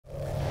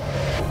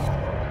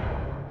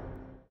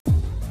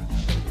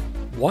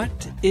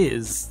What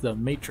is The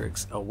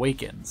Matrix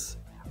Awakens?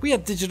 We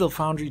at Digital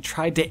Foundry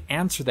tried to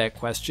answer that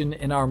question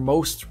in our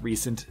most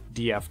recent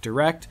DF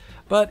Direct,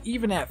 but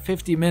even at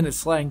 50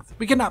 minutes length,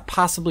 we cannot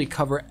possibly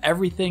cover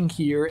everything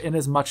here in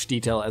as much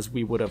detail as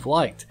we would have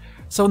liked.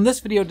 So in this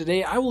video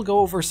today, I will go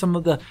over some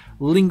of the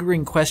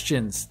lingering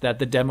questions that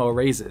the demo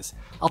raises.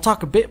 I'll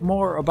talk a bit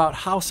more about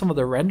how some of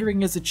the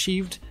rendering is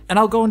achieved, and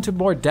I'll go into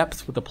more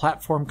depth with the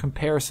platform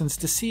comparisons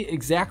to see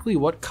exactly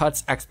what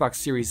cuts Xbox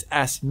Series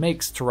S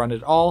makes to run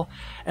it all,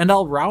 and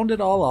I'll round it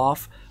all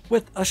off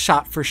with a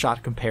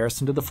shot-for-shot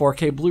comparison to the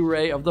 4K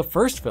Blu-ray of the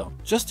first film,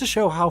 just to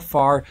show how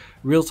far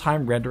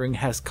real-time rendering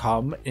has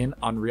come in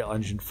Unreal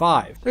Engine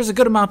 5. There's a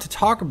good amount to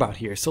talk about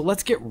here, so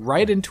let's get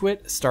right into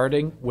it,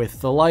 starting with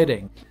the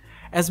lighting.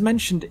 As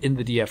mentioned in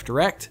the DF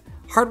Direct,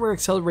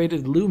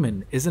 hardware-accelerated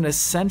lumen is an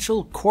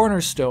essential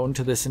cornerstone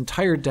to this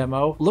entire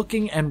demo,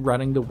 looking and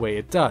running the way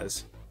it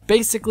does.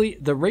 Basically,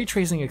 the ray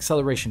tracing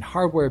acceleration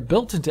hardware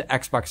built into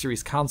Xbox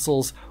Series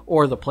consoles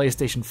or the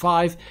PlayStation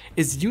 5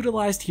 is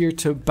utilized here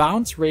to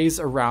bounce rays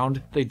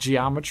around the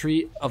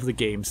geometry of the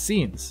game's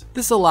scenes.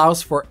 This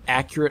allows for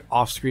accurate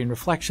off-screen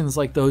reflections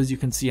like those you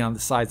can see on the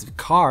sides of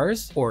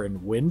cars or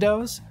in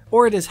windows,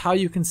 or it is how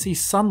you can see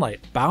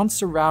sunlight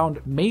bounce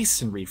around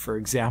masonry, for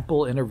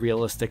example, in a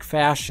realistic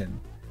fashion.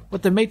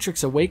 With The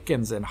Matrix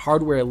Awakens and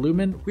hardware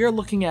lumen, we are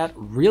looking at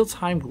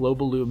real-time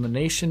global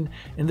illumination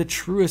in the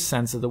truest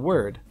sense of the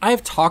word. I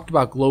have talked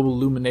about global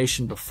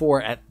illumination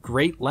before at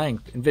great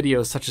length in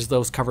videos such as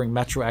those covering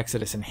Metro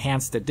Exodus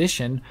Enhanced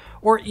Edition,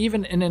 or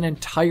even in an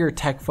entire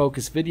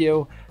tech-focused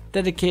video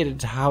dedicated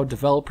to how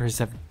developers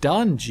have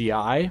done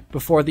GI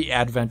before the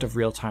advent of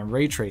real-time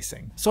ray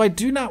tracing. So I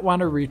do not want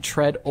to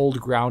retread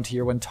old ground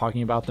here when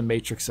talking about The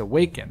Matrix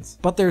Awakens,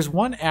 but there's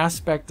one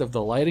aspect of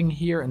the lighting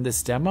here in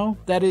this demo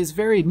that is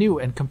very new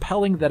and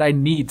compelling that I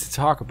need to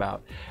talk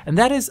about, and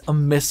that is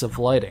emissive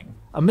lighting.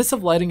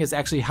 Emissive lighting is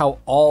actually how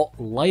all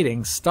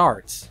lighting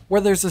starts,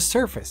 where there's a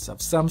surface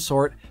of some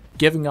sort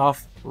giving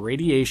off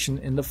radiation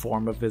in the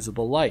form of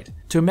visible light.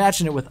 To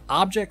imagine it with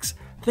objects,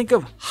 think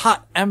of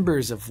hot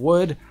embers of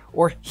wood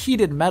or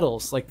heated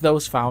metals like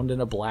those found in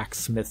a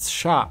blacksmith's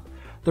shop.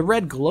 The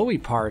red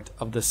glowy part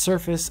of the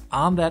surface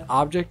on that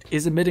object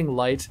is emitting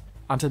light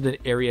onto the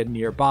area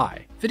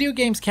nearby. Video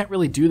games can't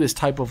really do this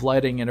type of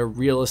lighting in a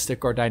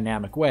realistic or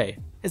dynamic way.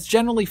 It's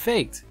generally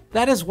faked.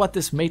 That is what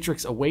this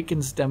Matrix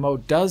Awakens demo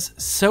does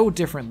so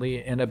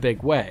differently in a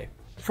big way.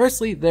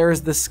 Firstly, there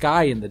is the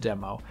sky in the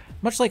demo.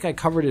 Much like I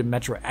covered in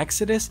Metro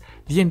Exodus,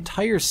 the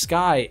entire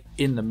sky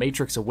in The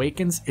Matrix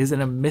Awakens is an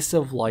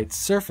emissive light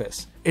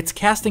surface. It's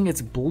casting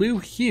its blue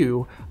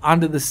hue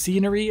onto the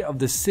scenery of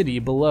the city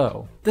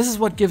below. This is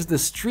what gives the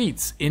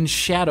streets in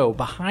shadow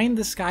behind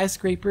the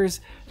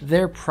skyscrapers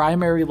their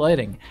primary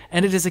lighting,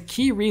 and it is a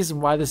key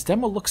reason why this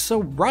demo looks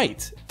so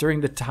bright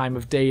during the time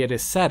of day it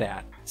is set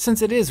at.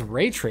 Since it is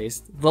ray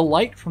traced, the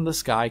light from the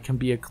sky can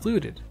be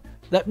occluded.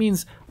 That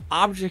means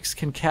objects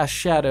can cast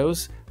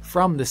shadows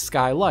from the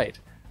sky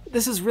light.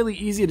 This is really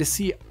easy to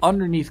see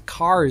underneath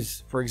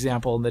cars, for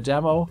example, in the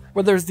demo,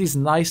 where there's these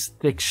nice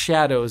thick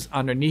shadows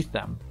underneath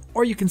them.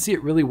 Or you can see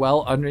it really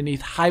well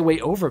underneath highway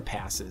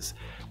overpasses,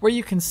 where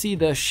you can see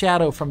the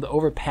shadow from the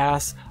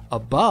overpass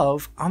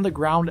above on the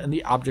ground and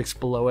the objects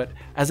below it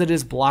as it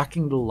is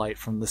blocking the light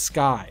from the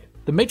sky.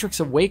 The Matrix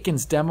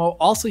Awakens demo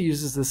also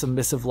uses this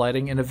emissive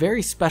lighting in a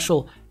very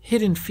special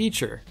hidden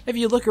feature. If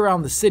you look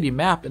around the city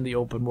map in the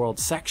open world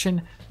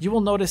section, you will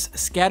notice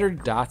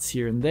scattered dots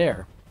here and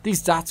there.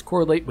 These dots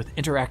correlate with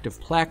interactive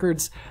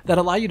placards that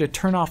allow you to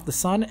turn off the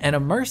sun and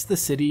immerse the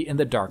city in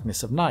the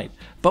darkness of night,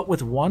 but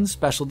with one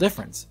special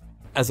difference.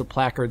 As a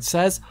placard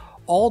says,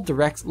 all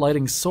direct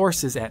lighting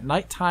sources at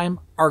nighttime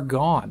are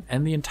gone,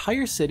 and the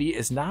entire city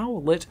is now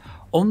lit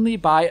only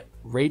by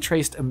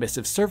ray-traced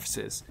emissive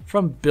surfaces,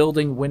 from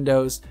building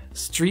windows,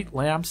 street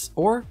lamps,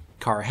 or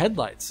car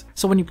headlights.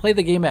 So when you play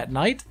the game at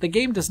night, the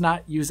game does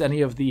not use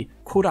any of the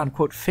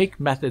quote-unquote fake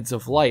methods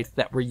of light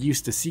that we're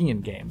used to seeing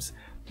in games.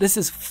 This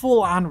is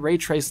full-on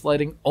ray-traced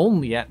lighting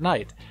only at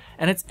night,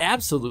 and it's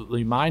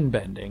absolutely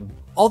mind-bending.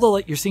 All the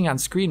light you're seeing on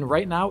screen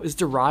right now is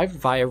derived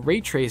via ray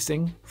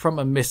tracing from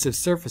emissive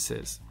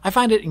surfaces. I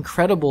find it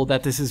incredible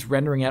that this is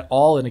rendering at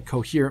all in a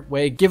coherent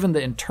way given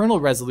the internal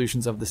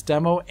resolutions of this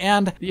demo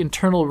and the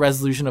internal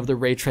resolution of the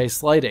ray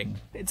traced lighting.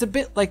 It's a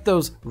bit like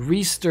those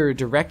Restir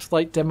direct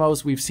light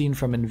demos we've seen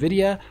from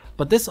Nvidia,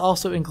 but this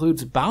also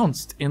includes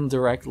bounced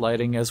indirect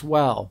lighting as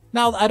well.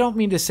 Now, I don't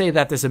mean to say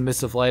that this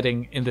emissive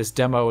lighting in this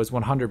demo is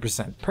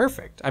 100%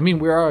 perfect. I mean,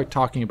 we are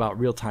talking about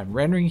real-time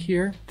rendering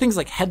here. Things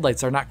like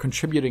headlights are not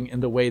contributing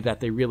in the way that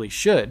they really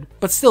should,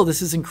 but still,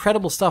 this is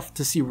incredible stuff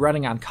to see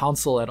running on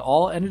console at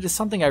all, and it is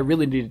something I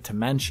really needed to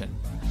mention.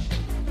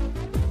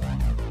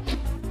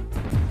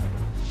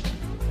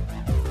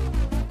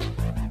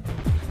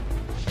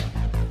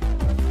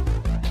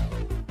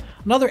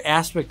 Another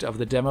aspect of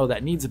the demo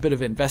that needs a bit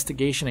of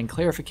investigation and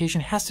clarification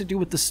has to do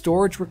with the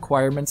storage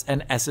requirements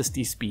and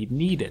SSD speed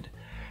needed.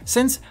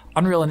 Since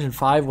Unreal Engine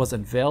 5 was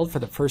unveiled for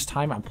the first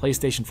time on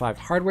PlayStation 5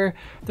 hardware,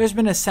 there's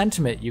been a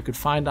sentiment you could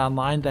find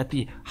online that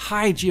the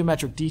high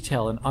geometric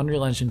detail in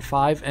Unreal Engine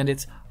 5 and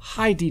its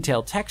high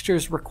detail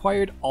textures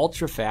required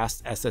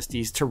ultra-fast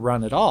SSDs to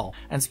run at all,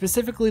 and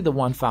specifically the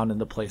one found in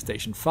the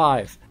PlayStation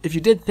 5. If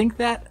you did think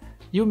that,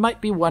 you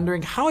might be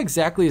wondering how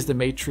exactly is the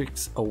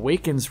Matrix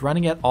Awakens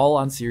running at all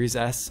on Series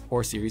S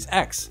or Series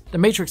X? The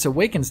Matrix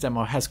Awakens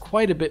demo has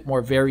quite a bit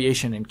more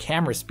variation in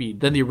camera speed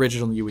than the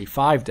original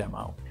UE5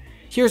 demo.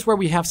 Here's where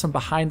we have some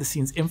behind the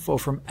scenes info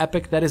from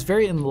Epic that is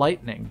very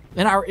enlightening.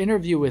 In our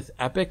interview with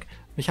Epic,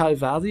 Michael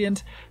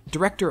Valiant,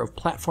 director of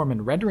platform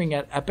and rendering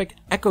at Epic,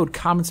 echoed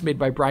comments made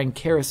by Brian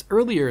Karras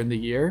earlier in the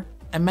year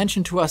and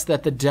mentioned to us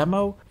that the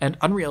demo and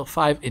Unreal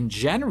 5 in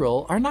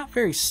general are not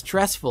very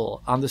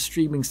stressful on the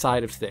streaming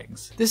side of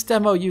things. This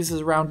demo uses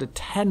around a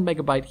 10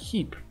 megabyte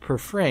heap per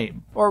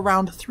frame, or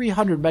around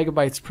 300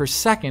 megabytes per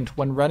second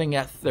when running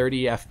at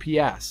 30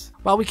 FPS.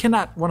 While we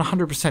cannot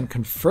 100%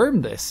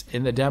 confirm this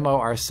in the demo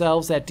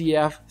ourselves at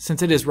DF,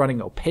 since it is running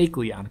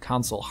opaquely on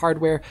console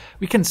hardware,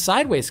 we can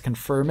sideways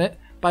confirm it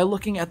by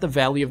looking at the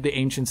Valley of the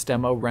Ancients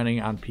demo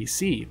running on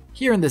PC.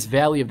 Here in this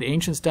Valley of the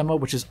Ancients demo,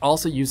 which is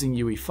also using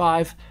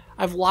UE5,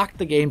 I've locked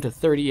the game to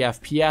 30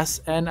 FPS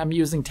and I'm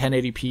using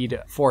 1080p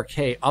to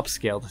 4K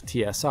upscaled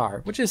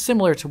TSR, which is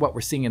similar to what we're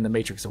seeing in the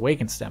Matrix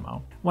Awakens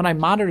demo. When I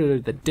monitor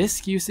the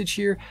disk usage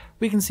here,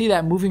 we can see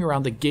that moving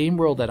around the game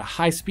world at a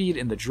high speed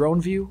in the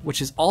drone view,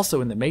 which is also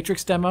in the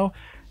Matrix demo,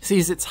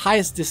 sees its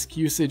highest disk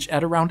usage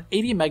at around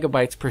 80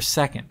 megabytes per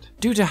second.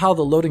 Due to how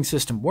the loading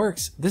system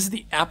works, this is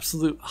the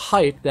absolute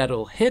height that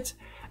it'll hit,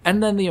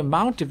 and then the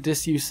amount of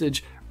disk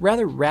usage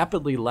rather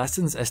rapidly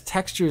lessens as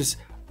textures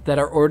that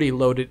are already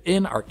loaded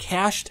in are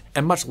cached,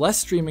 and much less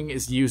streaming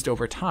is used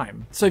over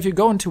time. So if you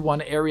go into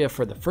one area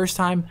for the first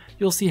time,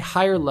 you'll see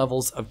higher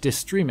levels of disk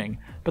streaming,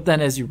 but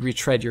then as you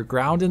retread your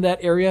ground in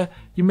that area,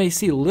 you may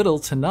see little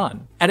to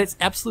none. At its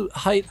absolute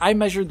height, I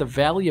measured the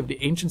Valley of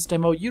the Ancients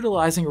demo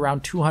utilizing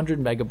around 200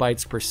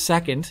 megabytes per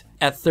second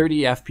at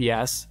 30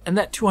 FPS, and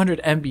that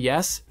 200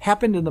 MBS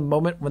happened in the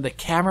moment when the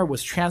camera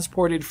was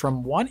transported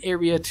from one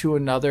area to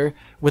another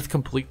with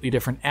completely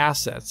different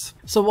assets.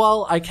 So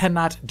while I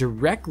cannot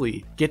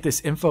directly get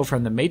this info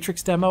from the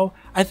Matrix demo,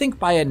 I think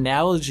by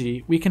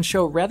analogy we can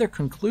show rather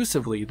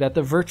conclusively that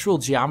the virtual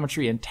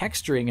geometry and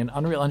texturing in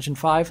Unreal Engine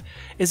 5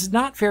 is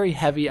not very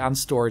heavy on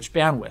storage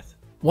bandwidth.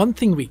 One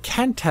thing we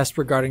can test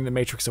regarding the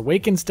Matrix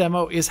Awakens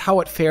demo is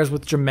how it fares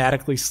with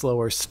dramatically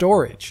slower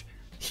storage.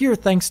 Here,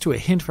 thanks to a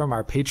hint from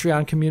our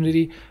Patreon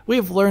community, we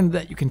have learned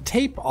that you can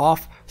tape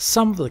off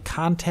some of the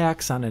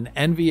contacts on an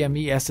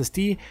NVMe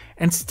SSD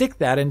and stick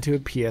that into a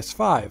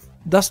PS5,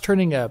 thus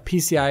turning a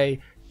PCIe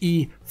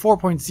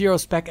 4.0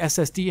 spec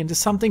SSD into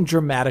something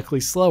dramatically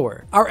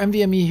slower. Our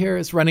NVMe here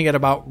is running at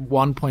about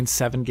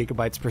 1.7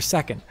 gigabytes per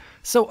second,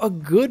 so a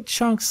good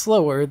chunk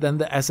slower than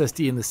the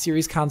SSD in the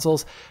series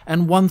consoles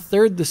and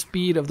 1/3 the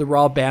speed of the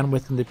raw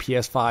bandwidth in the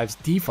PS5's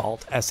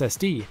default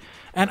SSD.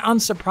 And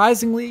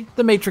unsurprisingly,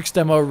 the Matrix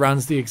demo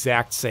runs the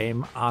exact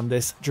same on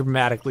this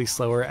dramatically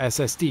slower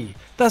SSD,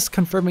 thus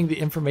confirming the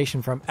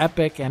information from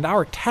Epic and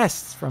our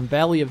tests from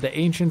Valley of the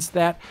Ancients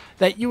that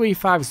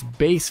UE5's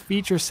base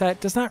feature set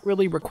does not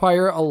really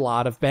require a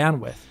lot of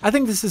bandwidth. I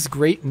think this is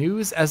great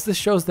news, as this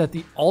shows that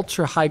the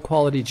ultra high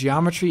quality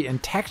geometry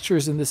and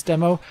textures in this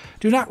demo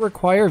do not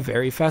require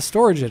very fast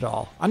storage at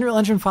all. Unreal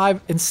Engine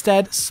 5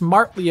 instead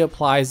smartly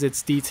applies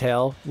its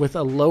detail with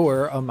a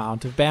lower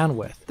amount of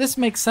bandwidth. This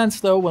makes sense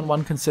though when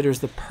one considers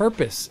the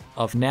purpose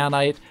of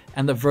Nanite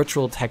and the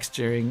virtual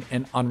texturing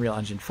in Unreal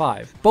Engine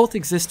 5. Both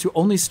exist to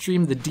only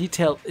stream the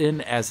detail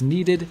in as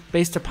needed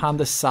based upon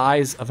the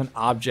size of an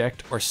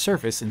object or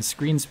surface in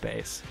screen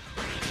space.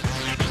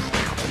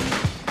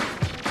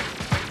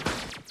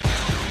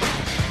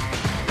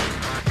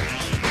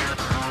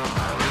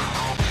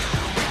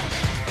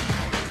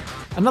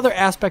 Another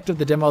aspect of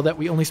the demo that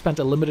we only spent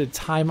a limited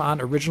time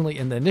on originally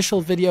in the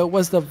initial video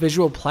was the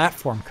visual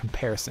platform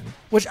comparison,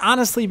 which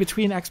honestly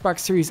between Xbox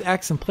Series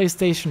X and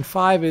PlayStation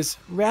 5 is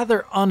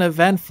rather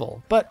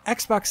uneventful, but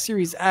Xbox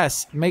Series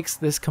S makes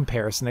this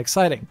comparison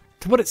exciting.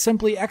 To put it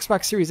simply,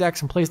 Xbox Series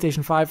X and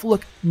PlayStation 5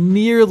 look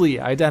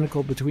nearly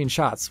identical between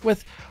shots,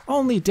 with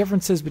only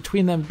differences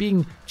between them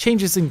being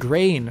changes in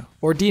grain,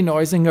 or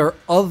denoising, or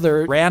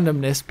other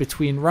randomness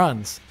between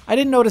runs. I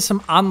did notice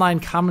some online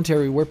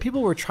commentary where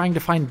people were trying to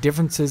find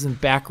differences in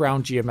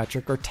background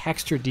geometric or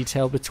texture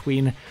detail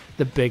between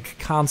the big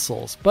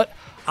consoles, but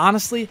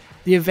honestly,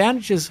 the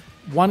advantages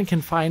one can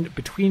find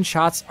between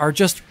shots are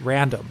just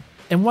random.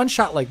 In one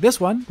shot like this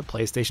one, the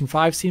PlayStation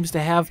 5 seems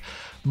to have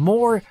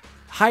more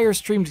higher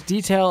streamed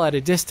detail at a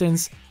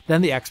distance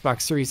than the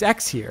Xbox Series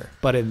X here.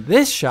 But in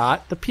this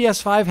shot, the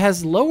PS5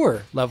 has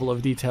lower level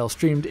of detail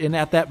streamed in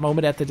at that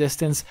moment at the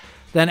distance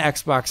than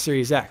Xbox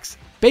Series X.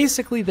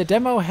 Basically, the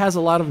demo has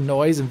a lot of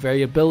noise and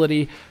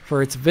variability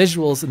for its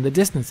visuals in the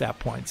distance at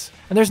points,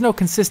 and there's no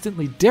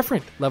consistently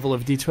different level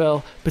of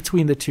detail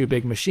between the two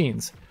big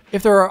machines.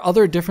 If there are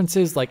other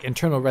differences like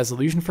internal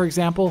resolution for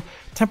example,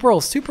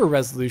 temporal super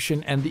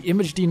resolution and the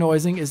image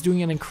denoising is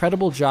doing an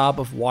incredible job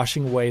of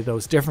washing away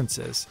those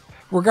differences.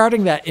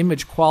 Regarding that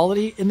image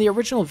quality, in the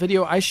original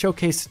video I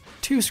showcased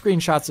 2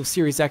 screenshots of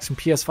Series X and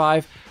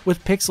PS5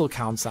 with pixel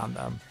counts on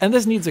them, and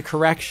this needs a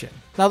correction.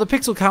 Now the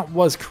pixel count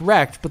was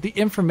correct, but the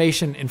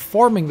information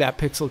informing that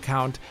pixel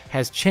count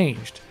has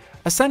changed.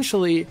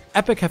 Essentially,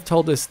 Epic have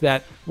told us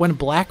that when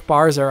black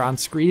bars are on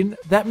screen,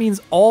 that means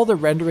all the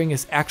rendering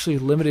is actually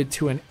limited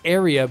to an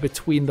area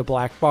between the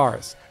black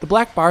bars. The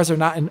black bars are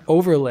not an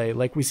overlay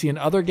like we see in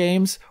other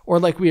games or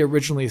like we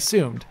originally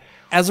assumed.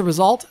 As a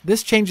result,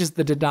 this changes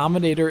the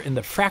denominator in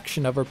the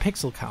fraction of our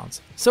pixel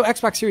counts. So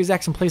Xbox Series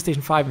X and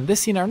PlayStation 5 in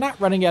this scene are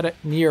not running at a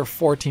near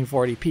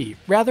 1440p,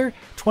 rather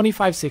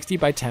 2560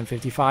 by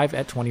 1055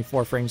 at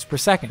 24 frames per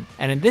second.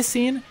 And in this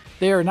scene,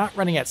 they are not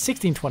running at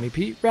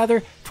 1620p, rather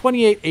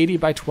 2880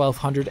 by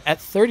 1200 at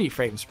 30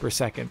 frames per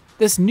second.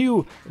 This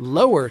new,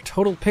 lower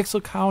total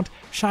pixel count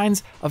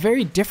shines a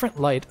very different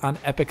light on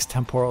Epic's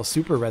temporal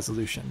super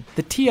resolution.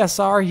 The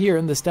TSR here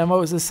in this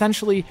demo is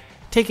essentially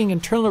taking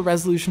internal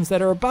resolutions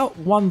that are about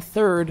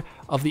 1/3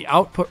 of the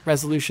output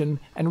resolution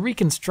and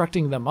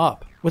reconstructing them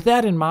up. With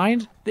that in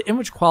mind, the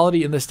image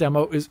quality in this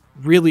demo is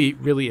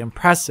really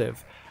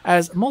impressive,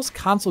 as most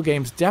console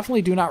games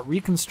definitely do not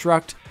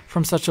reconstruct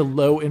from such a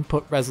low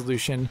input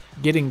resolution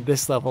getting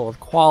this level of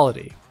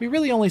quality. We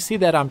really only see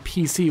that on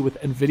PC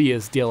with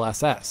Nvidia's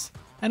DLSS.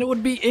 And it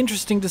would be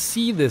interesting to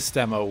see this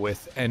demo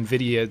with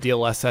NVIDIA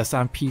DLSS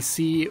on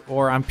PC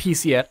or on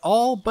PC at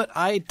all, but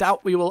I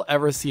doubt we will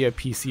ever see a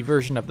PC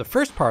version of the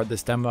first part of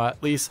this demo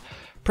at least,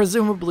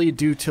 presumably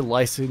due to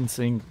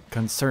licensing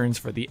concerns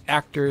for the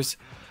actors.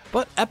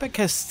 But Epic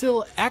has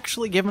still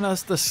actually given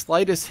us the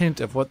slightest hint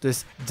of what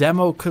this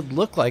demo could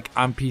look like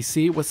on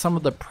PC with some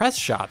of the press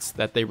shots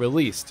that they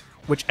released,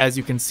 which as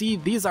you can see,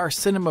 these are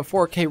Cinema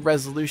 4K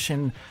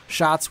resolution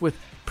shots with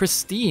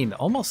pristine,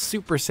 almost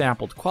super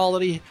sampled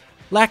quality,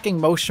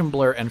 lacking motion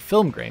blur and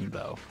film grain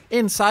though.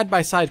 In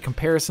side-by-side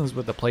comparisons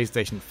with the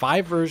PlayStation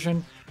 5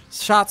 version,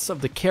 shots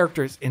of the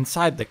characters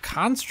inside the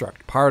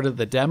construct part of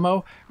the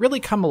demo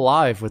really come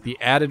alive with the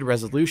added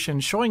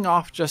resolution, showing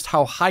off just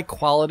how high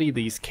quality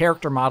these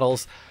character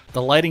models,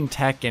 the lighting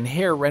tech, and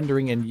hair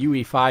rendering in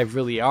UE5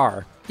 really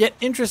are. Yet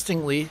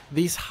interestingly,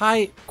 these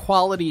high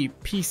quality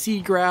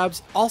PC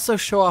grabs also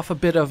show off a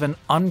bit of an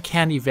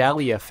uncanny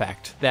valley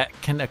effect that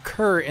can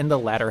occur in the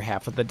latter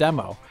half of the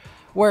demo,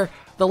 where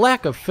the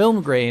lack of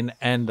film grain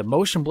and the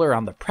motion blur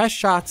on the press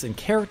shots and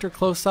character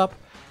close-up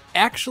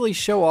actually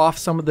show off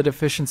some of the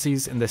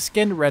deficiencies in the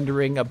skin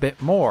rendering a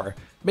bit more,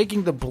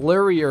 making the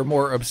blurrier,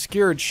 more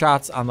obscured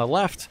shots on the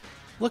left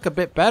look a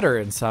bit better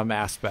in some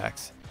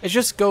aspects. It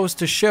just goes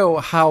to show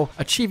how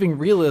achieving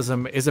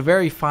realism is a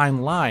very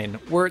fine line,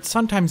 where it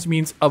sometimes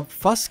means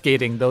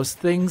obfuscating those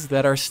things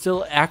that are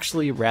still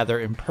actually rather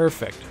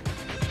imperfect.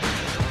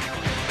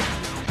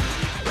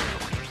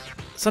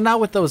 So now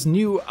with those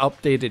new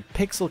updated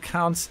pixel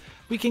counts,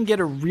 we can get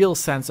a real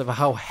sense of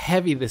how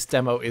heavy this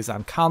demo is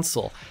on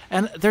console,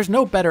 and there's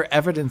no better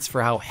evidence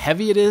for how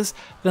heavy it is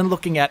than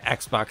looking at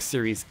Xbox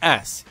Series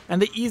S,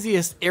 and the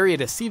easiest area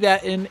to see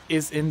that in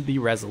is in the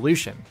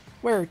resolution,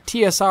 where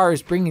TSR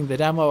is bringing the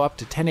demo up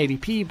to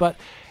 1080p, but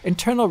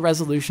internal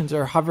resolutions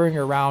are hovering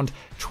around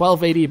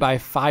 1280 by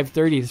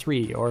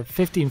 533 or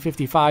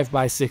 1555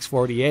 by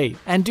 648.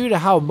 And due to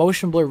how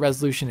motion blur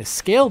resolution is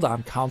scaled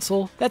on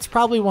console, that's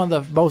probably one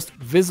of the most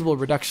visible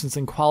reductions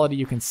in quality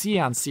you can see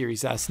on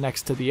Series S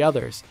next to the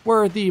others,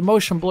 where the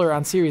motion blur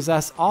on Series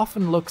S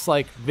often looks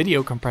like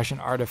video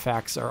compression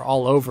artifacts are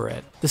all over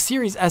it. The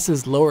Series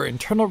S's lower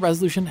internal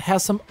resolution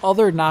has some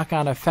other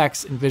knock-on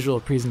effects in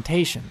visual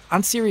presentation.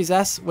 On Series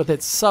S, with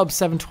its sub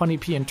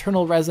 720p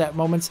internal res at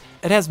moments,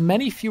 it has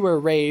many fewer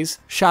rays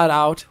shot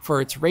out for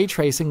its ray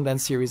tracing than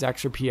Series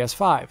X or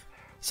PS5.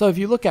 So if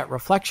you look at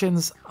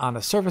reflections on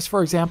a surface,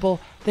 for example,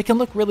 they can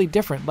look really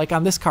different, like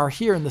on this car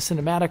here in the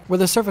cinematic, where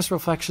the surface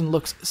reflection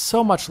looks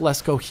so much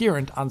less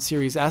coherent on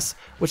Series S,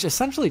 which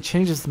essentially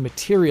changes the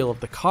material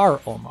of the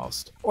car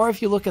almost. Or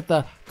if you look at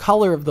the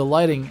color of the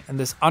lighting in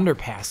this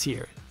underpass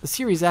here, the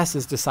Series S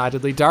is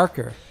decidedly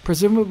darker,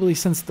 presumably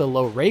since the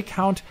low ray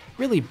count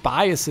really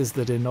biases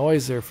the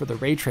denoiser for the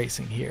ray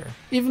tracing here.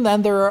 Even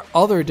then, there are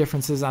other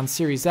differences on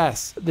Series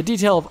S. The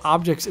detail of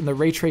objects in the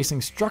ray tracing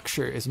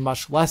structure is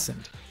much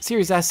lessened.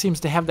 Series S seems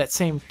to have that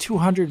same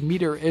 200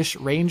 meter-ish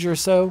range or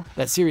so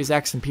that Series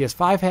X and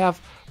PS5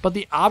 have, but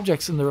the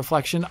objects in the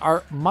reflection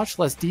are much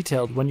less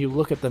detailed when you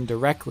look at them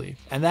directly.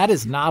 And that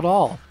is not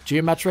all.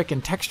 Geometric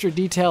and texture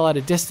detail at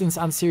a distance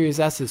on Series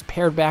S is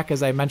pared back,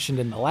 as I mentioned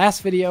in the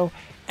last video,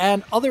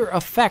 and other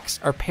effects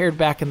are pared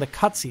back in the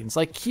cutscenes.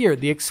 Like here,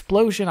 the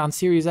explosion on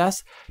Series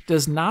S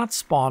does not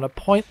spawn a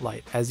point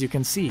light, as you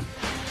can see.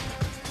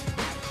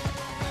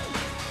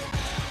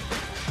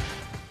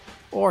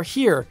 Or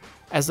here,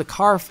 as the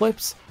car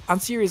flips, on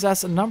Series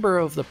S a number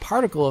of the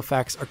particle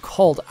effects are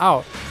culled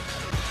out.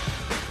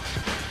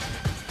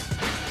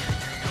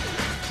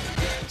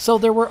 So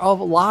there were a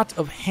lot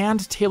of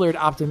hand-tailored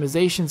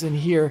optimizations in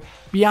here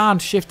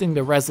beyond shifting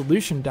the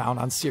resolution down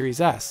on Series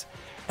S.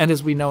 And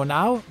as we know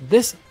now,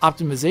 this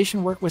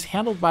optimization work was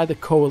handled by the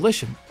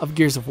Coalition of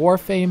Gears of War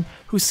fame,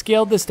 who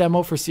scaled this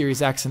demo for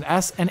Series X and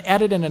S and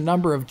added in a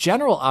number of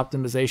general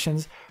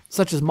optimizations,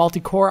 such as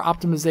multi-core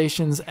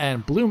optimizations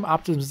and bloom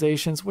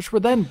optimizations, which were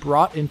then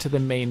brought into the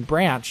main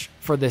branch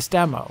for this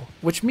demo,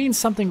 which means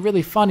something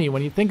really funny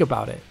when you think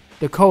about it.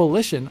 The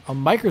Coalition, a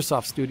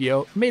Microsoft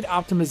studio, made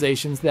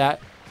optimizations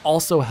that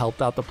also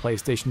helped out the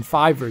PlayStation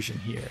 5 version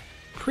here.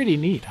 Pretty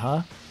neat,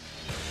 huh?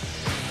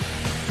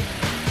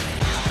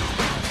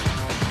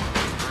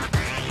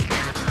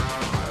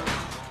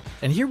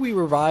 And here we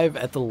arrive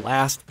at the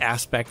last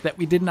aspect that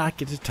we did not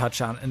get to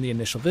touch on in the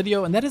initial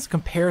video, and that is a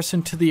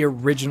comparison to the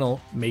original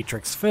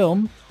Matrix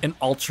film in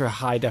ultra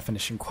high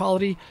definition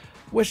quality,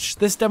 which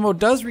this demo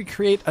does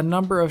recreate a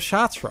number of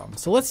shots from.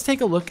 So let's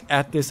take a look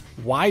at this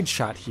wide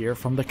shot here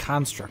from the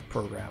Construct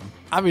program.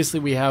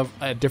 Obviously we have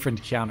a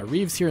different Keanu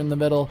Reeves here in the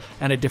middle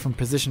and a different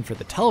position for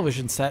the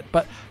television set,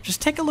 but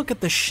just take a look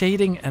at the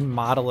shading and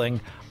modeling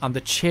on the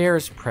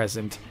chairs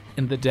present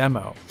in the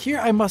demo. Here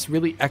I must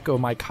really echo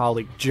my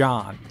colleague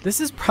John.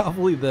 This is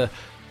probably the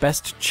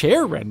best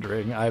chair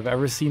rendering I've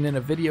ever seen in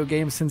a video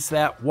game since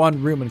that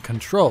One Room in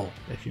Control,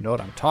 if you know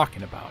what I'm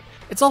talking about.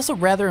 It's also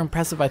rather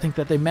impressive, I think,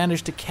 that they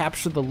managed to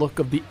capture the look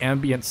of the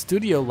ambient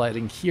studio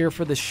lighting here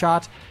for this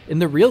shot in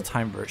the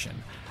real-time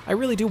version. I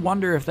really do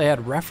wonder if they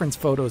had reference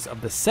photos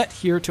of the set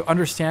here to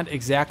understand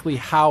exactly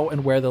how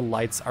and where the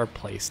lights are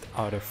placed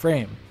out of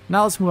frame.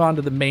 Now let's move on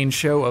to the main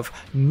show of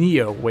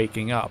Neo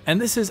waking up. And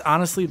this is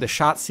honestly the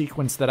shot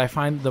sequence that I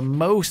find the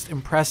most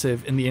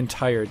impressive in the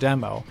entire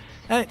demo.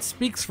 And it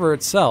speaks for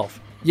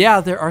itself.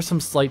 Yeah, there are some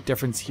slight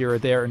differences here or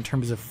there in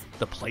terms of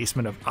the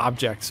placement of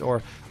objects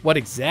or what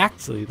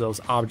exactly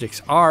those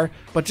objects are,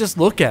 but just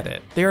look at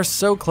it. They are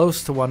so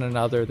close to one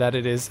another that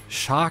it is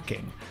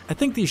shocking. I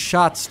think these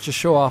shots just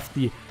show off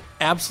the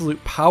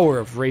absolute power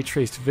of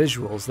ray-traced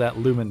visuals that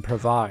Lumen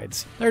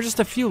provides. There are just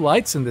a few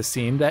lights in the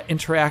scene that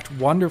interact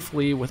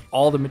wonderfully with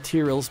all the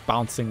materials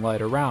bouncing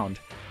light around.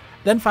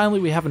 Then finally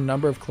we have a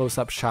number of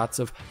close-up shots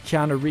of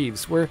Keanu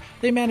Reeves where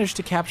they manage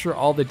to capture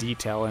all the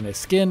detail in his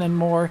skin and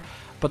more,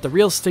 but the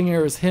real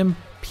stinger is him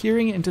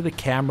peering into the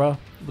camera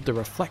with the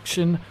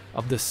reflection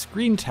of the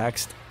screen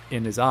text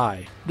in his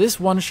eye. This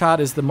one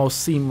shot is the most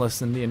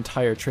seamless in the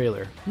entire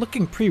trailer,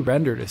 looking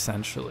pre-rendered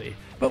essentially.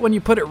 But when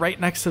you put it right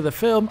next to the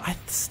film, I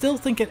still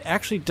think it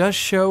actually does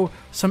show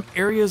some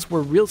areas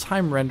where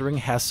real-time rendering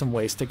has some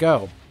ways to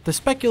go. The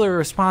specular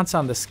response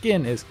on the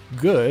skin is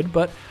good,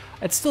 but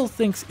it still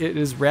thinks it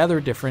is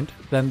rather different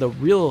than the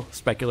real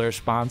specular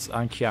response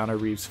on Keanu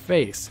Reeves'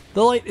 face.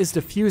 The light is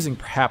diffusing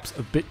perhaps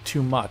a bit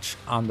too much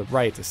on the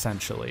right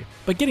essentially.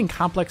 But getting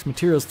complex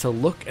materials to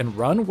look and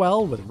run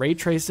well with ray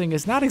tracing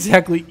is not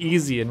exactly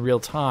easy in real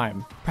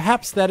time.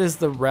 Perhaps that is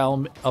the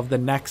realm of the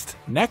next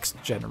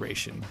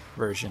generation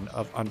version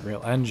of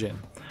Unreal Engine.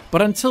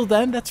 But until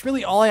then, that's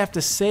really all I have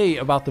to say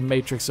about the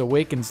Matrix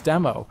Awakens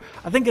demo.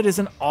 I think it is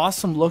an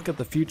awesome look at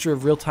the future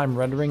of real-time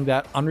rendering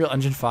that Unreal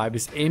Engine 5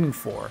 is aiming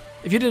for.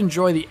 If you did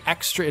enjoy the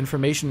extra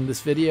information in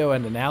this video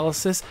and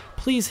analysis,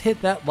 please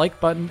hit that like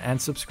button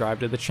and subscribe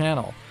to the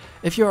channel.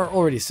 If you are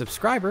already a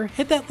subscriber,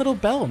 hit that little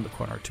bell in the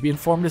corner to be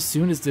informed as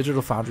soon as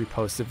Digital Foundry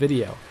posts a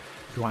video.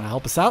 If you want to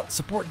help us out,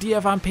 support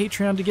DF on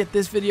Patreon to get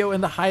this video in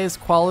the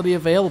highest quality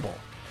available.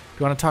 If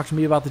you want to talk to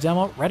me about the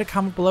demo, write a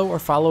comment below or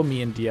follow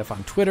me and DF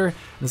on Twitter. And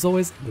as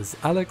always, this is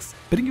Alex,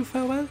 bidding you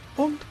farewell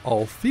und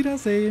auf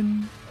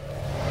Wiedersehen.